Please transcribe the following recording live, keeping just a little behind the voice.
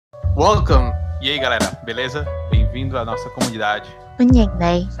Welcome! E aí, galera, beleza? Bem-vindo à nossa comunidade.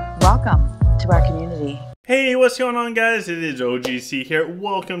 Welcome to our community. Hey, what's going on, guys? It is OGC here.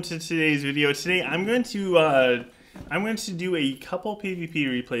 Welcome to today's video. Today I'm going to do a couple PvP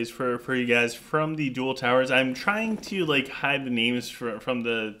replays for you guys from the dual towers. I'm trying to like hide the names from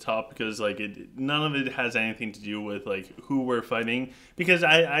the top because like none of it has anything to do with like who we're fighting, because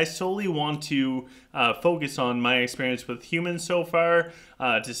I solely want to focus on my experience with humans so far,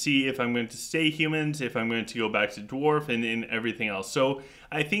 to see if I'm going to stay humans, if I'm going to go back to dwarf, and everything else. So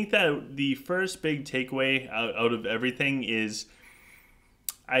I think that the first big takeaway out of everything is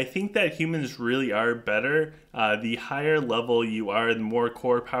I think that humans really are better. The higher level you are, the more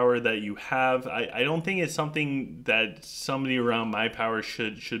core power that you have. I don't think it's something that somebody around my power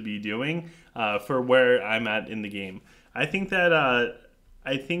should be doing for where I'm at in the game. I think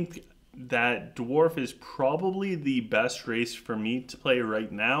that dwarf is probably the best race for me to play right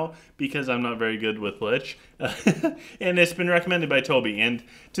now because I'm not very good with Lich. And it's been recommended by Toby. And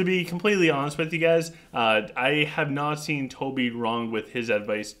to be completely honest with you guys, I have not seen Toby wrong with his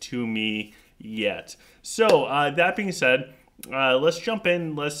advice to me yet. So that being said, let's jump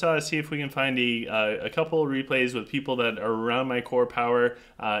in. Let's see if we can find a couple replays with people that are around my core power,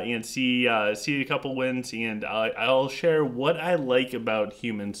 and see a couple wins, and I'll share what I like about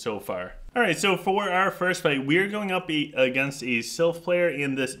humans so far. Alright, so for our first fight, we're going up against a Sylph player,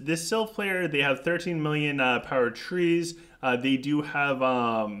 and this Sylph player, they have 13 million power trees. They do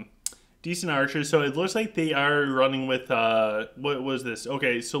have decent archers, so it looks like they are running with, what was this?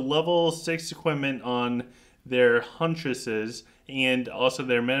 Okay, so level 6 equipment on their huntresses and also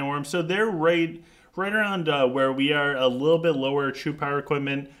their men at arms. So they're right around where we are, a little bit lower true power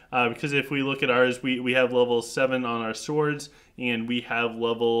equipment, because if we look at ours, we have level 7 on our swords and we have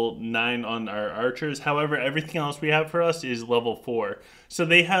level 9 on our archers. However, everything else we have for us is level 4. So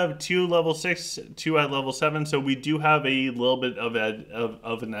they have 2 level 6, 2 at level 7, so we do have a little bit of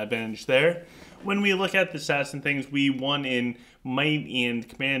an advantage there. When we look at the stats and things, we won in Might and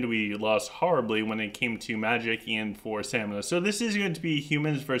Command. We lost horribly when it came to Magic and for Stamina. So this is going to be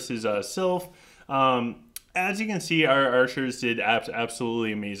humans versus Sylph. As you can see, our archers did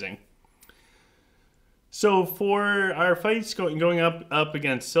absolutely amazing. So for our fights going up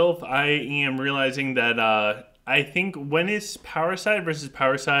against Sylph, I am realizing that I think when it's power side versus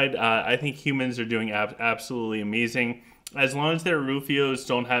power side, I think humans are doing absolutely amazing. As long as their Rufios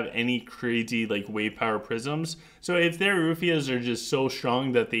don't have any crazy like wave power prisms. So if their Rufios are just so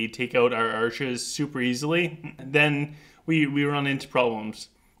strong that they take out our archers super easily, then we run into problems.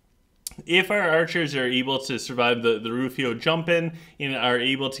 If our archers are able to survive the Rufio jump in and are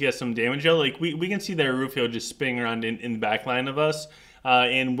able to get some damage out, like we can see their Rufio just spinning around in the back line of us,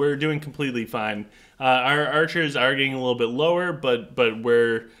 and we're doing completely fine. Our archers are getting a little bit lower, but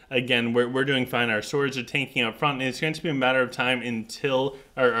we're doing fine. Our swords are tanking up front, and it's going to be a matter of time until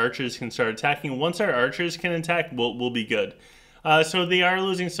our archers can start attacking. Once our archers can attack, we'll be good. So they are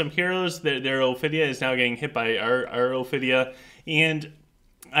losing some heroes. Their Ophidia is now getting hit by our Ophidia, and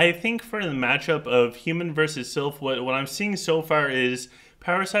I think for the matchup of human versus Sylph, what I'm seeing so far is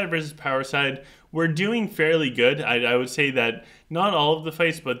power side versus power side. We're doing fairly good. I would say that not all of the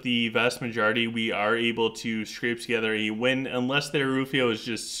fights, but the vast majority, we are able to scrape together a win, unless their Rufio is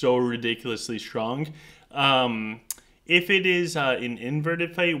just so ridiculously strong. If it is an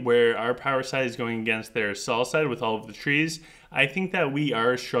inverted fight where our power side is going against their Sol side with all of the trees, I think that we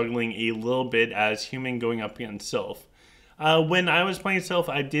are struggling a little bit as human going up against Sylph. When I was playing Sylph,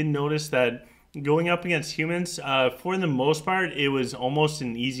 I did notice that going up against humans, for the most part, it was almost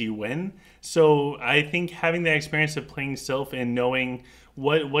an easy win. So I think having the experience of playing Sylph and knowing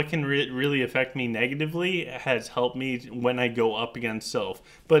what can really affect me negatively has helped me when I go up against Sylph.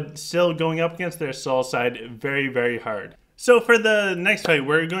 But still, going up against their Sol side, very, very hard. So for the next fight,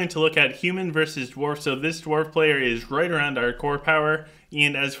 we're going to look at human versus dwarf. So this dwarf player is right around our core power.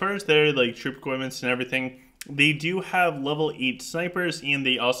 And as far as their like troop equipments and everything, they do have level 8 snipers, and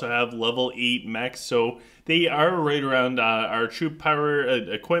they also have level 8 mechs, so they are right around our troop power,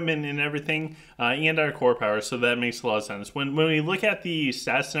 equipment and everything, and our core power, so that makes a lot of sense. When we look at the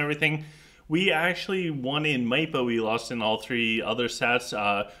stats and everything, we actually won in Might, but we lost in all 3 other stats.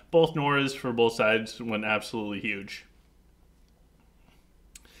 Both Noras for both sides went absolutely huge.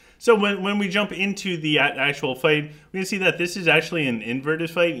 So when we jump into the actual fight, we can see that this is actually an inverted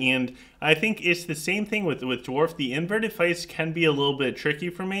fight, and I think it's the same thing with Dwarf. The inverted fights can be a little bit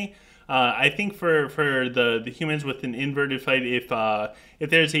tricky for me. I think for the humans with an inverted fight, if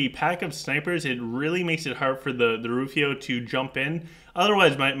there's a pack of snipers, it really makes it hard for the Rufio to jump in.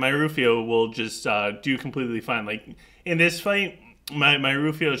 Otherwise, my Rufio will just do completely fine. Like in this fight, my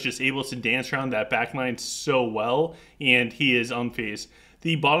Rufio is just able to dance around that backline so well, and he is unfazed.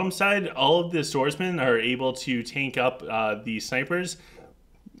 The bottom side, all of the swordsmen are able to tank up the snipers.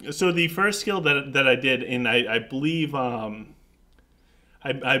 So the first skill that I did, and I believe I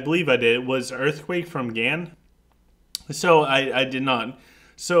believe I did, was Earthquake from Gan. So I did not.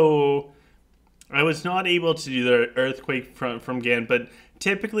 So I was not able to do the Earthquake from Gan, but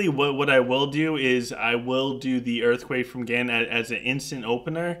typically what I will do is I will do the Earthquake from Gan as an instant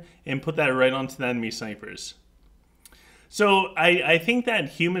opener and put that right onto the enemy snipers. So I think that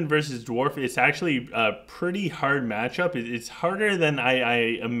human versus dwarf is actually a pretty hard matchup. It's harder than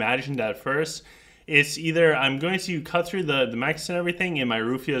I imagined at first. It's either I'm going to cut through the mechs and everything, and my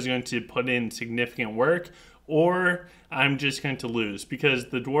Rufio is going to put in significant work, or I'm just going to lose, because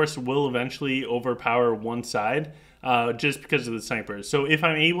the dwarfs will eventually overpower one side just because of the snipers. So if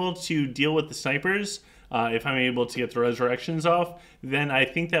I'm able to deal with the snipers, if I'm able to get the resurrections off, then I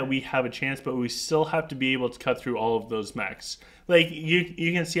think that we have a chance, but we still have to be able to cut through all of those mechs. Like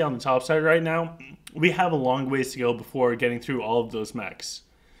you can see on the top side right now, we have a long ways to go before getting through all of those mechs.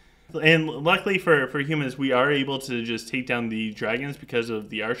 And luckily for humans, we are able to just take down the dragons because of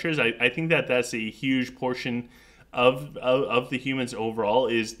the archers. I think that that's a huge portion of the humans overall,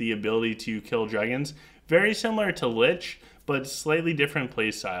 is the ability to kill dragons. Very similar to Lich, but slightly different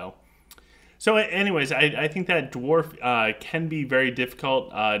play style. So anyways, I think that dwarf can be very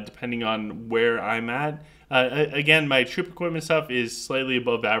difficult depending on where I'm at. Again, my troop equipment stuff is slightly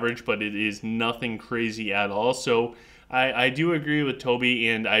above average, but it is nothing crazy at all. So I do agree with Toby,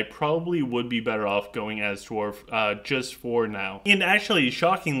 and I probably would be better off going as dwarf just for now. And actually,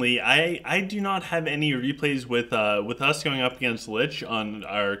 shockingly, I do not have any replays with us going up against Lich on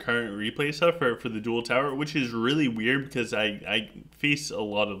our current replay stuff for the dual tower, which is really weird because I face a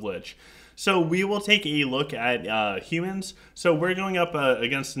lot of Lich. So we will take a look at humans. So we're going up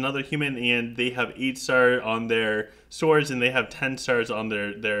against another human, and they have 8-star on their swords, and they have 10 stars on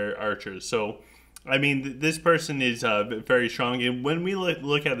their archers. So I mean, this person is very strong. And when we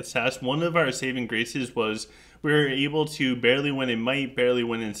look at the stats, one of our saving graces was we were able to barely win in might, barely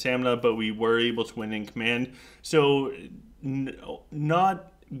win in stamina, but we were able to win in command. So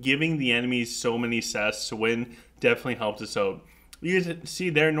not giving the enemies so many stats to win definitely helped us out. You can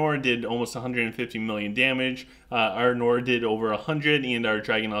see their Nora did almost 150 million damage. Our Nora did over 100, and our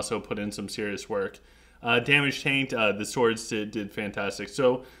Dragon also put in some serious work. Damage tanked, the swords did fantastic.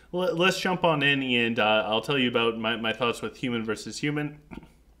 So let's jump on in, and I'll tell you about my thoughts with human versus human.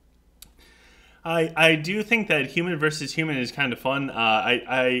 I do think that human versus human is kind of fun.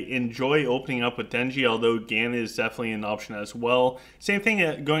 I enjoy opening up with Denji, although Gan is definitely an option as well. Same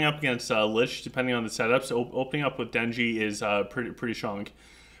thing going up against Lich, depending on the setups. Opening up with Denji is pretty strong.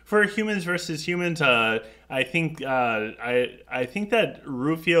 For humans versus humans, I think that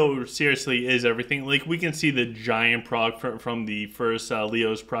Rufio seriously is everything. Like, we can see the giant proc from the first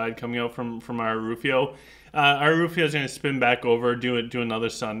Leo's Pride coming out from our Rufio. Our Rufio is going to spin back over, do another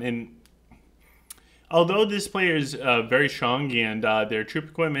stun. And although this player is very strong, and their troop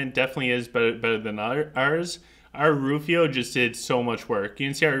equipment definitely is better than ours, our Rufio just did so much work. You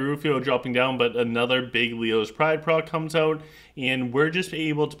can see our Rufio dropping down, but another big Leo's Pride proc comes out, and we're just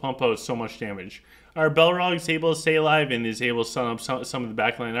able to pump out so much damage. Our Belrog is able to stay alive and is able to stun up some of the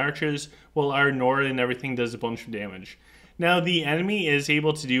backline archers, while our Nora and everything does a bunch of damage. Now, the enemy is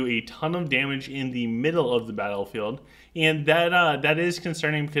able to do a ton of damage in the middle of the battlefield, and that is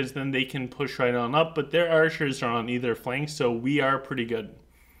concerning because then they can push right on up, but their archers are on either flank, so we are pretty good.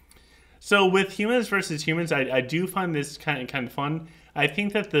 So with humans versus humans, I do find this kind of fun. I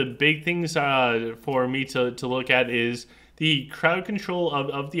think that the big things for me to look at is the crowd control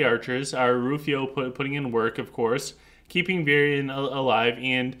of the archers, our Rufio putting in work, of course, keeping Varian alive,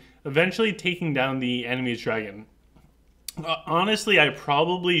 and eventually taking down the enemy's dragon. Honestly, I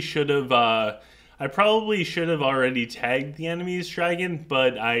probably should have already tagged the enemy's dragon,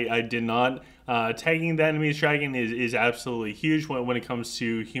 but I did not. Tagging the enemy's dragon is absolutely huge when it comes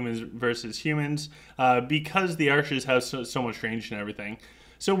to humans versus humans, because the archers have so much range and everything.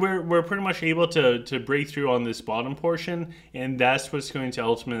 So we're pretty much able to break through on this bottom portion, and that's what's going to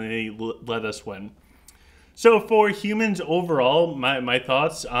ultimately let us win. So for humans overall, my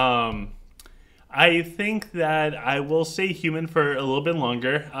thoughts, I think that I will stay human for a little bit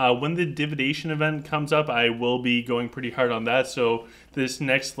longer. When the divination event comes up, I will be going pretty hard on that. So this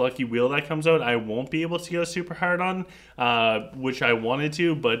next lucky wheel that comes out, I won't be able to go super hard on, which I wanted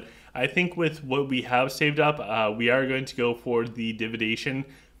to. But I think with what we have saved up, we are going to go for the divination.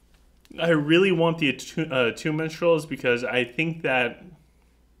 I really want the two minstrels because I think that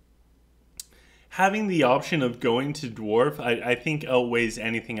having the option of going to dwarf, I think outweighs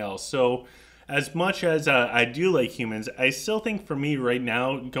anything else. So as much as I do like humans, I still think for me right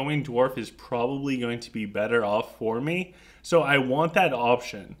now, going dwarf is probably going to be better off for me. So I want that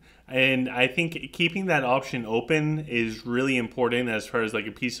option. And I think keeping that option open is really important as far as like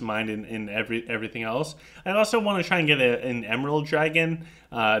a peace of mind and everything else. I also want to try and get an emerald dragon.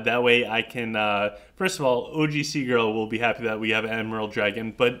 That way I can, first of all, OGC girl will be happy that we have an emerald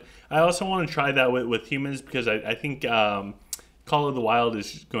dragon. But I also want to try that with humans because I think Call of the Wild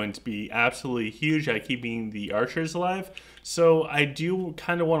is going to be absolutely huge at keeping the archers alive. So I do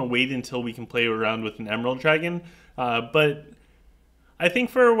kind of want to wait until we can play around with an emerald dragon. But I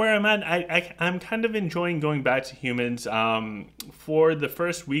think for where I'm at, I'm kind of enjoying going back to humans. For the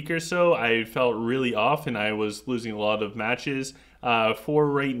first week or so, I felt really off and I was losing a lot of matches. For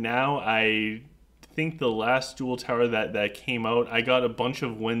right now, I think the last dual tower that came out, I got a bunch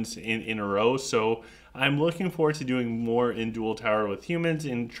of wins in a row. So I'm looking forward to doing more in dual tower with humans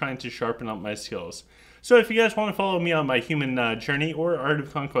and trying to sharpen up my skills. So if you guys want to follow me on my human journey or Art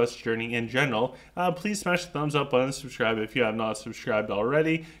of Conquest journey in general, please smash the thumbs up button, subscribe if you have not subscribed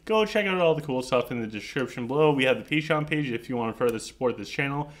already. Go check out all the cool stuff in the description below. We have the Patreon page if you want to further support this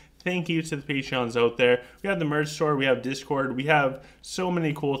channel. Thank you to the Patreons out there. We have the merch store, we have Discord, we have so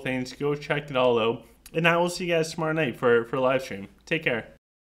many cool things. Go check it all out. And I will see you guys tomorrow night for live stream. Take care.